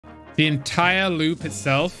The entire loop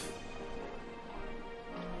itself.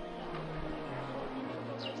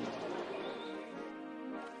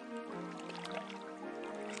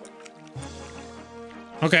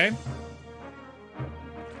 Okay.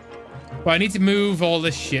 Well, I need to move all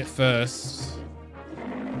this shit first.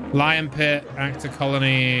 Lion Pit, Actor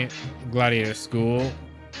Colony, Gladiator School.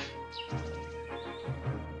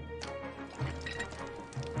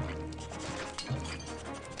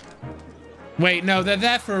 Wait, no, they're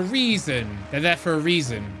there for a reason. They're there for a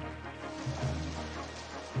reason.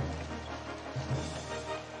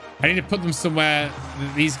 I need to put them somewhere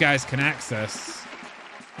that these guys can access.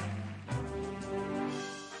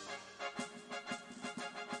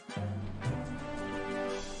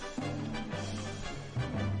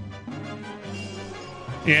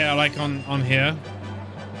 Yeah, like on here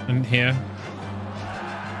and here.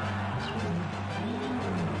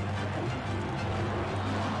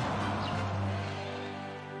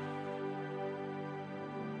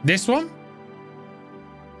 This one?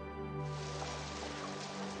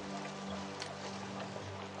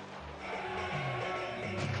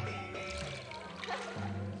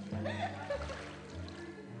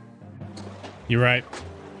 You're right.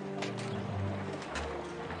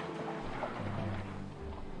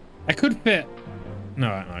 I could fit.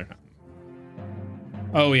 No, I can't.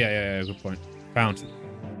 Oh, yeah, good point. Fountain.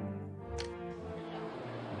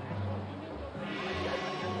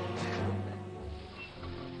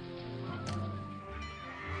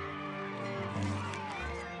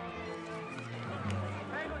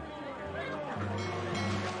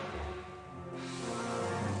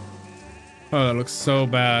 Oh, that looks so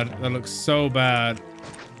bad. That looks so bad.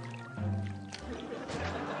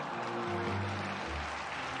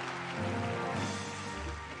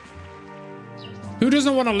 Who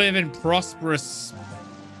doesn't want to live in prosperous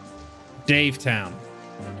Davetown?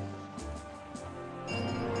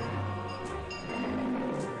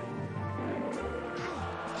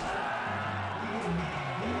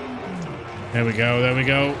 There we go. There we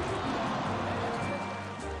go.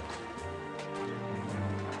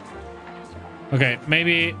 Okay,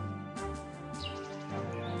 maybe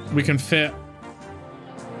we can fit.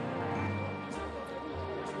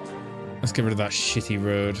 Let's get rid of that shitty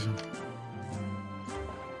road.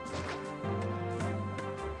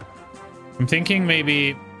 I'm thinking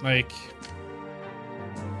maybe like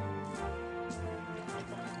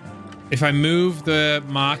if I move the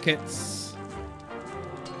markets,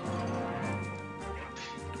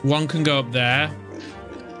 one can go up there.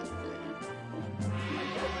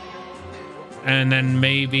 And then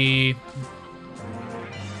maybe...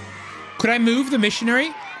 Could I move the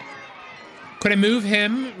missionary? Could I move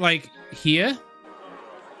him, like, here?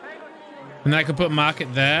 And then I could put a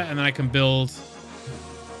market there, and then I can build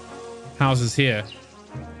houses here.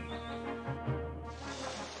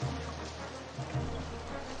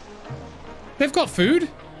 They've got food.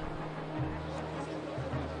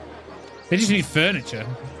 They just need furniture.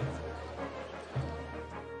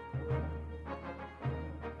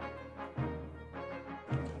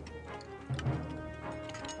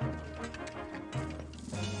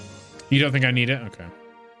 You don't think I need it? Okay.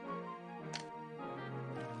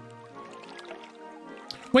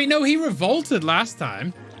 Wait, no, he revolted last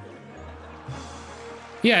time.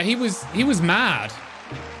 Yeah, he was mad.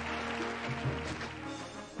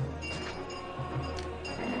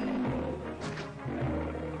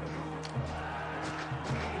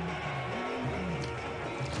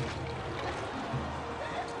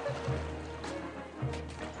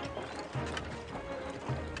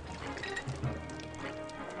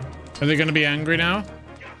 Are they going to be angry now?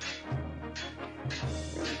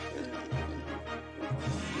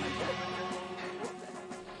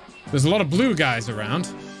 There's a lot of blue guys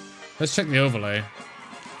around. Let's check the overlay.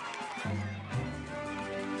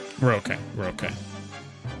 We're okay. We're okay.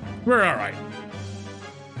 We're all right.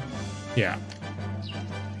 Yeah.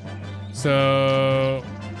 So...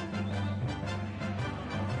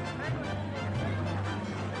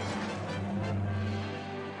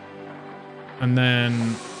 And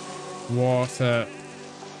then... Water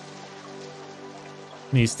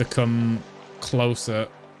needs to come closer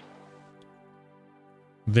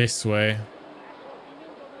this way.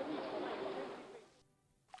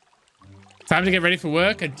 Time to get ready for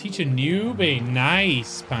work and teach a newbie.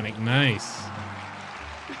 Nice, Panic. Nice.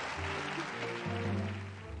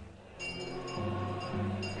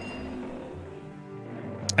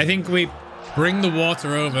 I think we bring the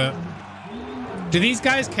water over. Do these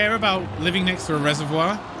guys care about living next to a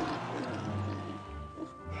reservoir?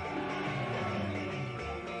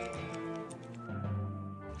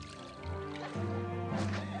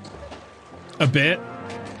 A bit.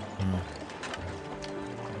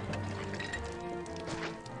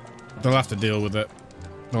 They'll have to deal with it.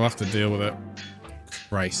 They'll have to deal with it.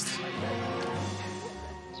 Christ.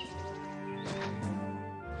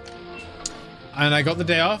 And I got the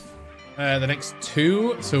day off. The next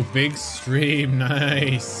 2. So big stream.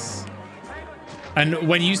 Nice. And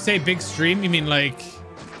when you say big stream, you mean like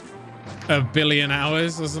 1 billion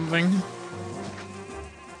hours or something?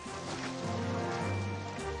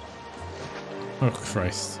 Oh,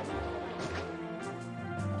 Christ.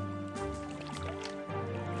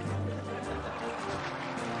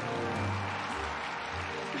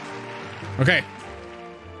 Okay.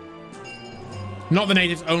 Not the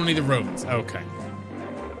natives, only the Romans. Okay.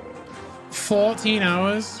 14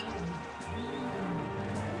 hours?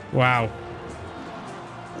 Wow.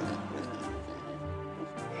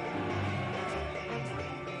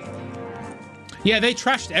 Yeah, they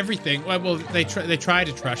trashed everything. Well, they tried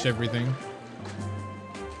to trash everything.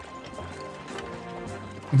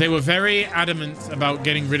 They were very adamant about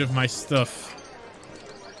getting rid of my stuff.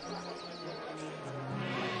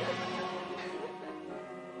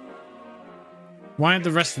 Why aren't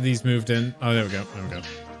the rest of these moved in? Oh, there we go. There we go.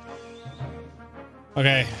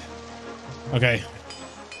 Okay. Okay.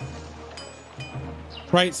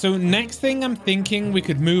 Right, so next thing I'm thinking we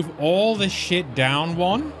could move all this shit down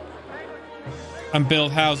one and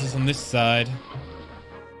build houses on this side.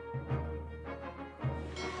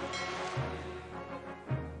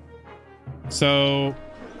 So,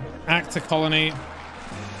 Acta colony.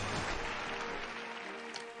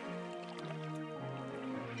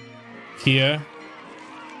 Here.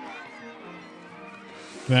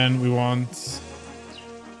 Then we want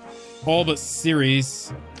all but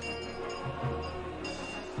Ceres,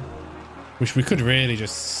 which we could really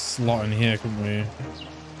just slot in here, couldn't we?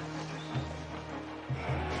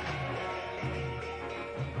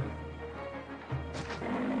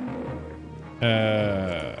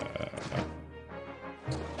 I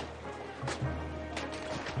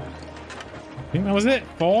think that was it.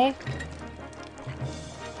 4.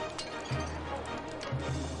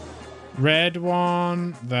 Red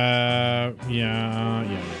one, yeah.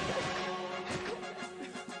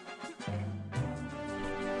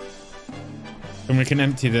 And we can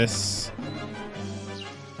empty this.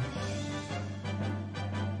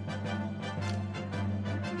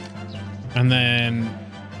 And then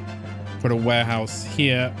put a warehouse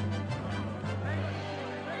here.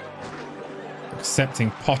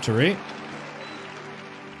 Accepting pottery.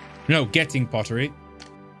 No, getting pottery.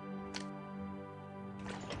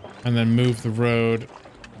 And then move the road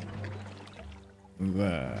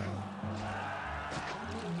there.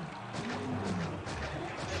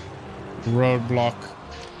 Roadblock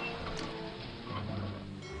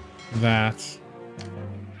that.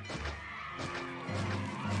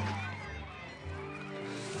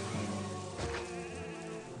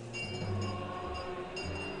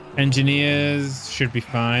 Engineers should be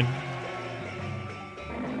fine.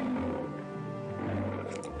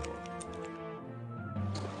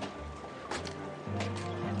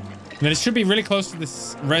 And then it should be really close to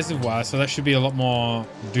this reservoir, so that should be a lot more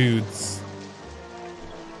dudes.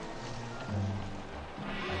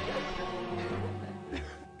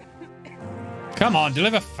 Come on,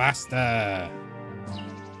 deliver faster.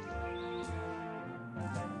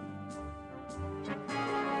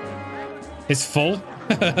 It's full.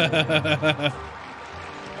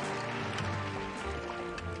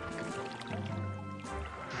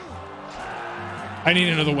 I need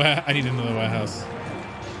another warehouse.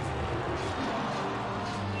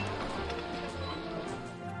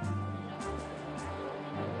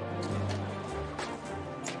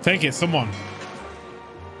 Take it, someone.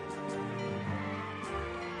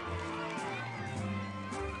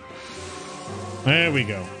 There we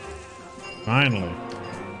go. Finally.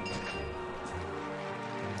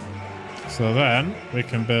 So then we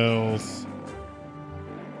can build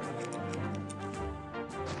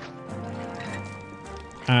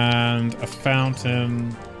and a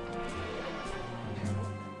fountain.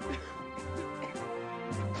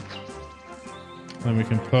 Then we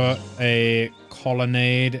can put a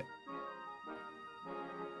colonnade.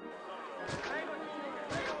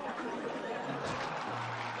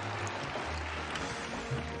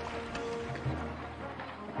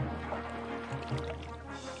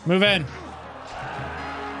 Move in.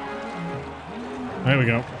 There we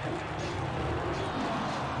go.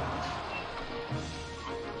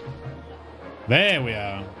 There we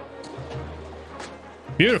are.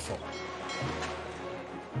 Beautiful.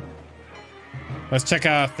 Let's check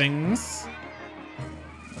our things.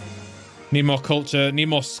 Need more culture. Need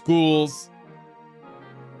more schools.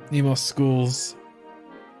 Need more schools.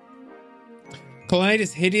 Colonnade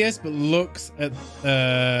is hideous, but looks at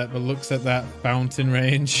that fountain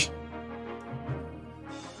range.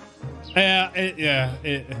 Yeah,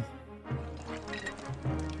 it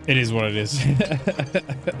is what it is.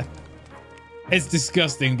 It's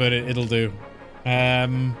disgusting, but it'll do.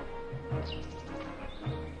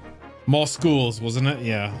 More schools, wasn't it?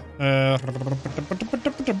 Yeah.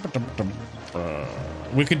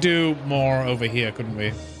 We could do more over here, couldn't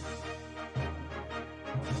we?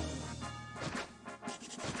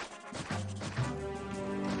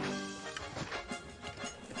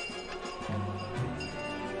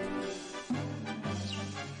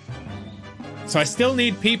 So I still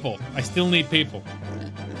need people. I still need people.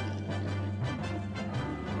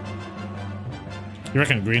 You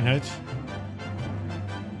reckon a green hedge?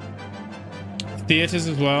 Theaters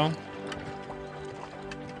as well.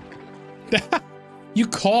 You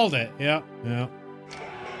called it. Yeah, yeah.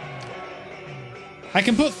 I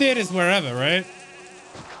can put theaters wherever, right?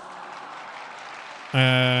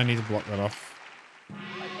 I need to block that off.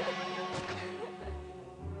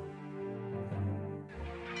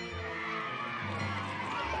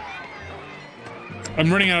 I'm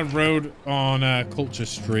running out of road on Culture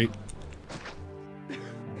Street.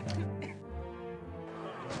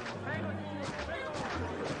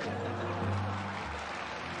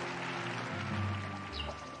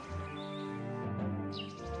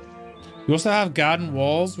 You also have garden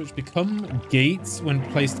walls, which become gates when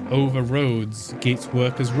placed over roads. Gates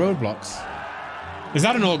work as roadblocks. Is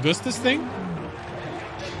that an Augustus thing?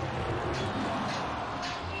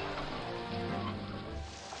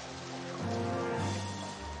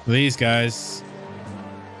 These guys.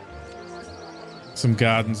 Some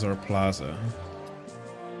gardens or a plaza.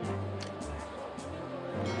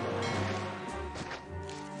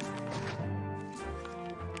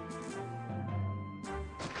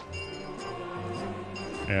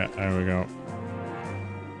 Yeah, there we go.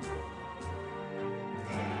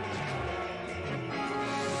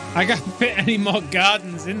 I can't fit any more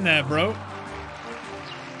gardens in there, bro.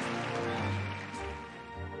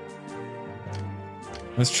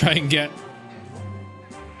 Let's try and get...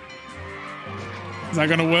 Is that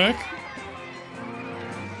gonna work?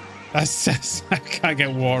 That's I can't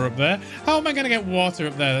get water up there. How am I gonna get water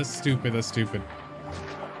up there? That's stupid. That's stupid.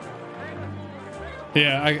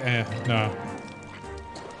 Yeah, no.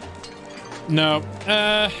 No.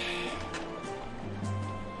 I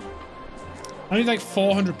need like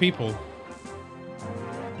 400 people.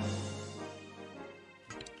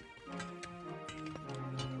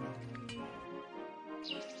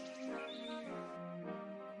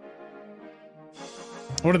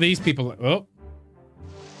 What are these people? Oh.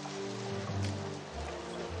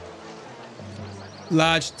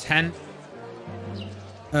 Large tent.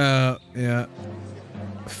 Yeah.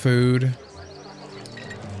 Food.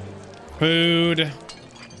 Food.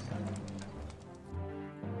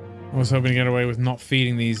 I was hoping to get away with not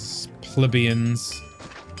feeding these plebeians.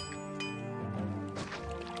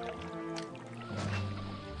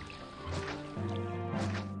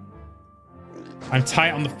 I'm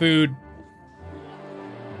tight on the food.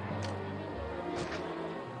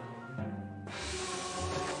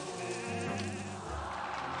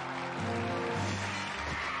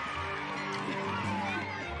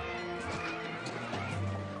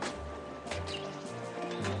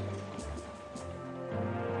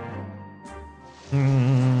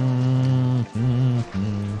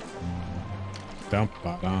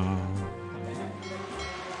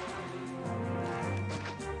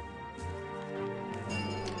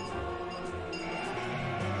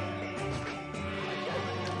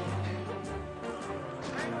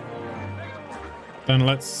 Then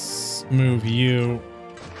let's move you.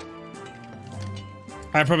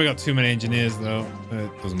 I probably got too many engineers though.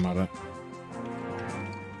 It doesn't matter.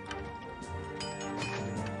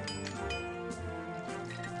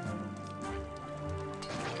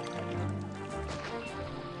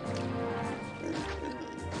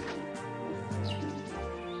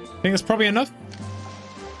 I think that's probably enough.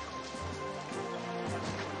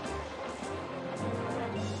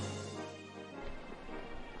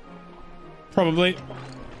 Probably.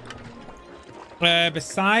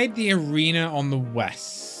 Beside the arena on the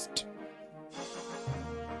west.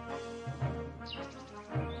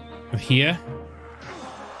 Here.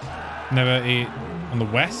 Never eat on the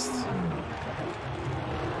west.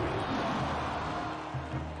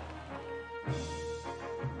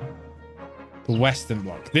 The western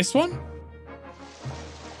block. This one?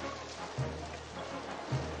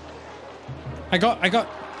 I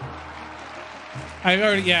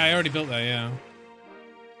already built that, yeah.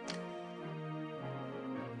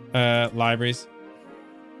 Libraries.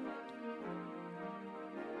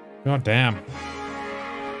 God damn.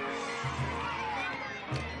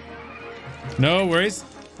 No worries.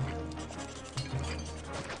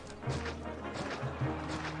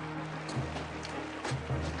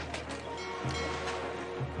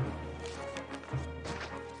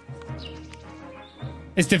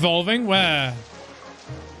 It's devolving? Where?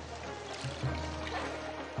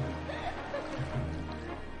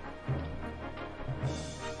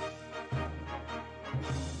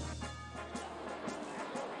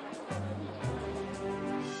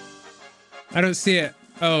 I don't see it.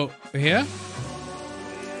 Oh, here?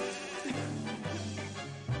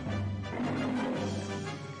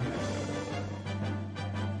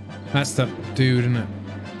 That's the dude, isn't it?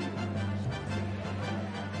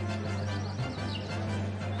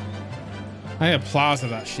 I had plaza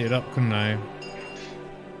that shit up, couldn't I?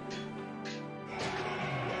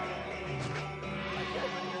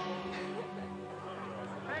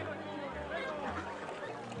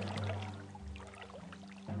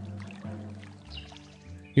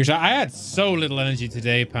 I had so little energy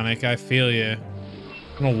today, Panic. I feel you. I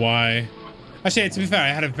don't know why. Actually, to be fair, I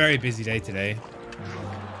had a very busy day today.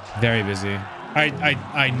 Very busy.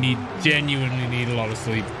 I genuinely need a lot of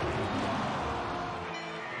sleep.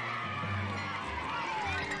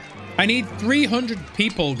 I need 300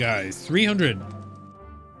 people, guys. 300.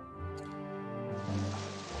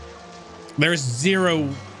 There is zero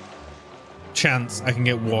chance I can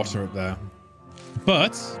get water up there.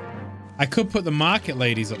 But I could put the market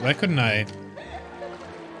ladies up there, couldn't I?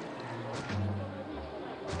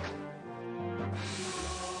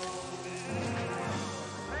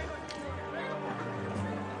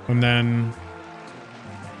 And then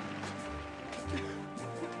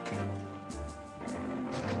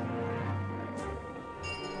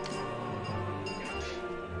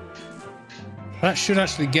that should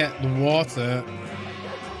actually get the water.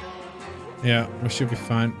 Yeah, we should be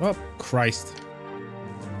fine. Oh, Christ.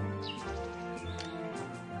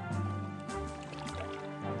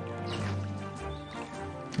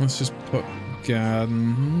 Let's just put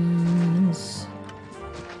gardens.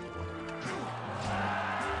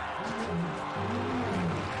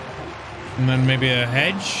 And then maybe a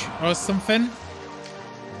hedge or something.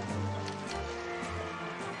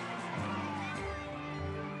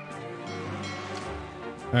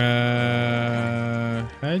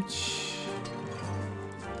 Hedge.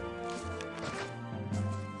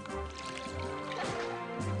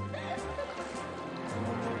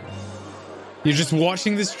 You're just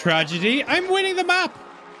watching this tragedy? I'm winning the map!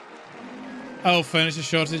 Oh, furniture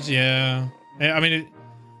shortage, yeah. I mean,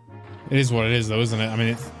 it is what it is, though, isn't it? I mean,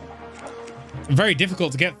 it's very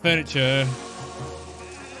difficult to get furniture.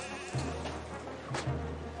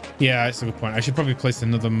 Yeah, that's a good point. I should probably place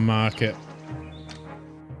another market.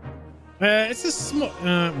 It's a small...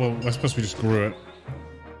 well, I suppose we just grew it.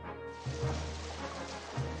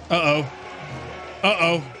 Uh-oh.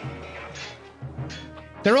 Uh-oh.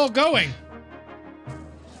 They're all going!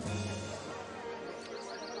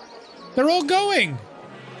 They're all going!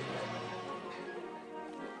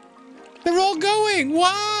 They're all going!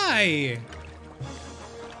 Why?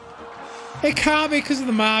 It can't be because of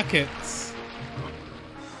the markets.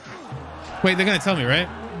 Wait, they're going to tell me, right?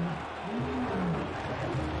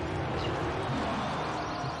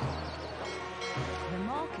 The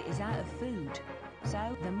market is out of food.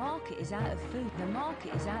 So, the market is out of food. The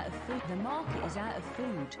market is out of food. The market is out of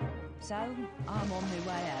food. So, I'm on my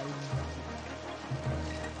way home.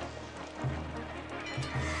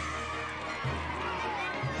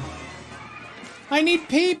 I need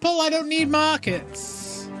people. I don't need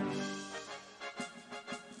markets.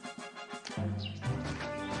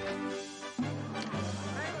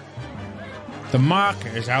 The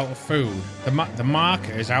market is out of food. The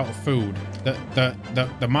market is out of food.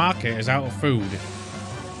 The market is out of food.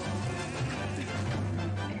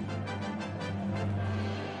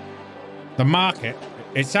 The market,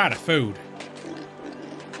 it's out of food.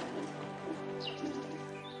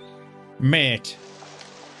 Mate.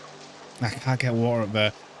 I can't get water up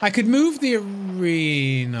there. I could move the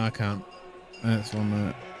arena. I can't. That's 1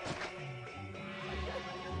 minute.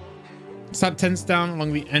 Slap tents down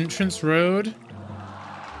along the entrance road.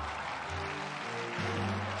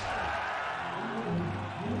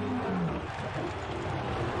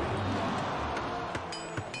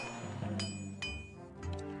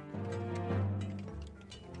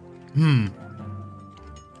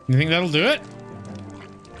 You think that'll do it?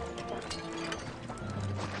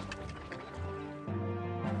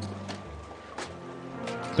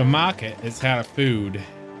 The market is out of food.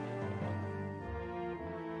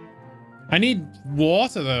 I need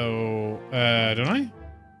water though, don't I?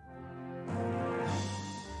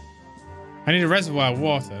 I need a reservoir of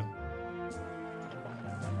water.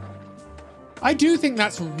 I do think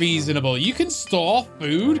that's reasonable. You can store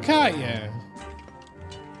food, can't you?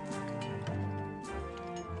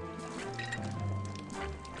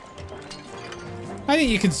 I think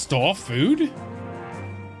you can store food.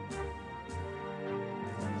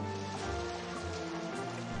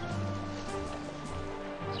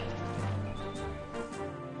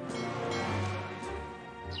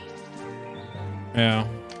 Yeah.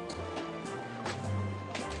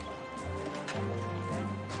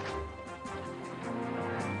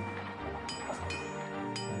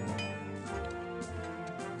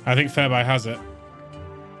 I think Fairbuy has it.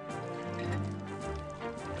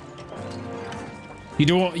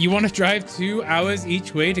 You want to drive 2 hours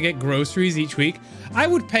each way to get groceries each week? I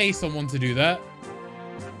would pay someone to do that.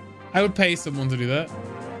 I would pay someone to do that.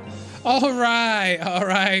 All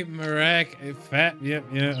right, Marek. Fat, yep,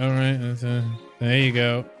 yeah, all right. There you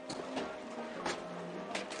go.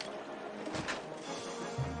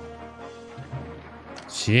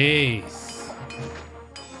 Jeez.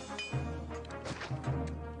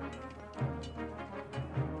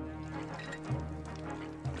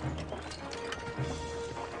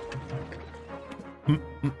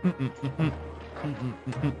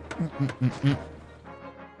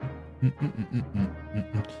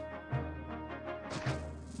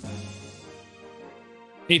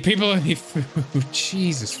 Eat people and eat food.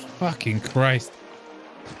 Jesus fucking Christ.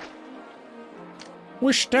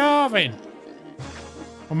 We're starving.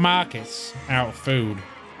 Our market's out of food.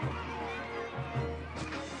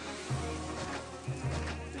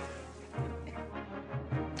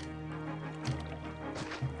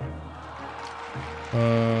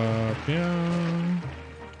 Yeah.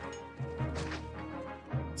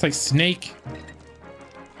 It's like Snake.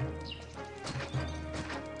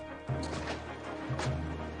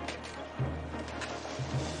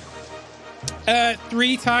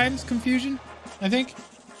 Three times confusion, I think.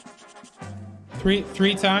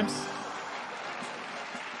 Three times.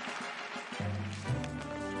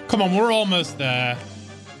 Come on, we're almost there.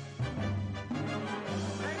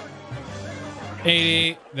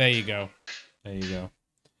 80. There you go. There you go.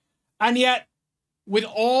 And yet, with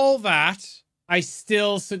all that, I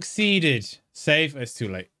still succeeded. Save. It's too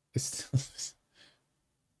late. It's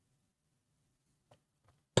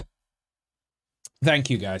Thank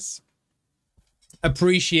you, guys.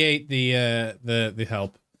 Appreciate the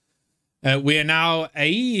help. We are now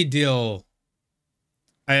Aidil.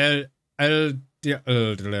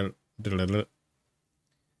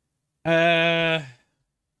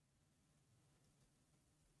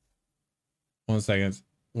 One second.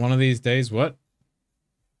 One of these days, what?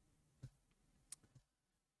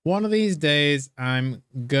 One of these days, I'm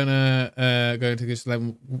gonna go to just like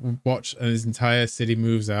watch and his entire city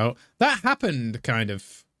moves out. That happened, kind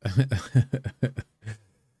of.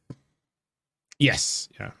 Yes,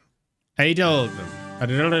 yeah. Adel.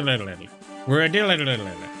 We're a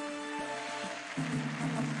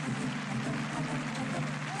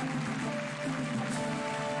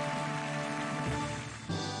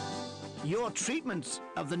Your treatment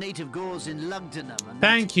of the native Gauls in Lugdunum and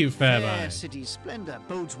thank you, Fairbuy. City's splendor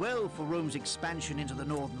bodes well for Rome's expansion into the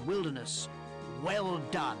northern wilderness. Well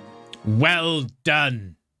done. Well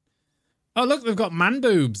done. Oh, look, they've got man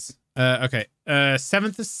boobs. Okay.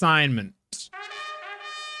 7th assignment.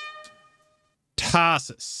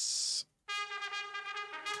 Tarsus.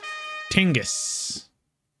 Tingus.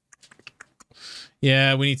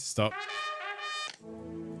 Yeah, we need to stop.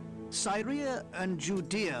 Syria and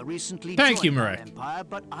Judea recently Thank you, joined our Marek. empire,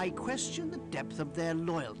 but I question the depth of their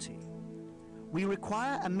loyalty. We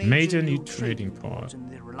require a Major new trading port in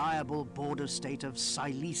the reliable border state of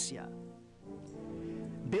Cilicia.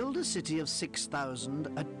 Build a city of 6,000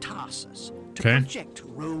 at Tarsus to project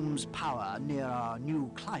Rome's power near our new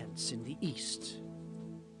clients in the east.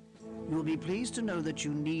 You'll be pleased to know that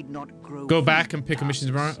you need not go back and pick a mission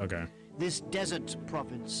tomorrow. Okay. This desert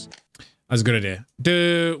province. That's a good idea.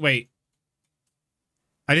 Wait.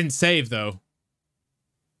 I didn't save though.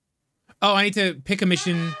 Oh, I need to pick a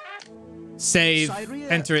mission, save,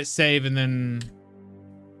 enter it, save, and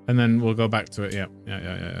then we'll go back to it. Yeah.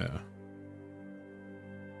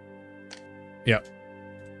 Yep.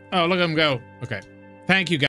 Oh, look at him go. Okay. Thank you, guys.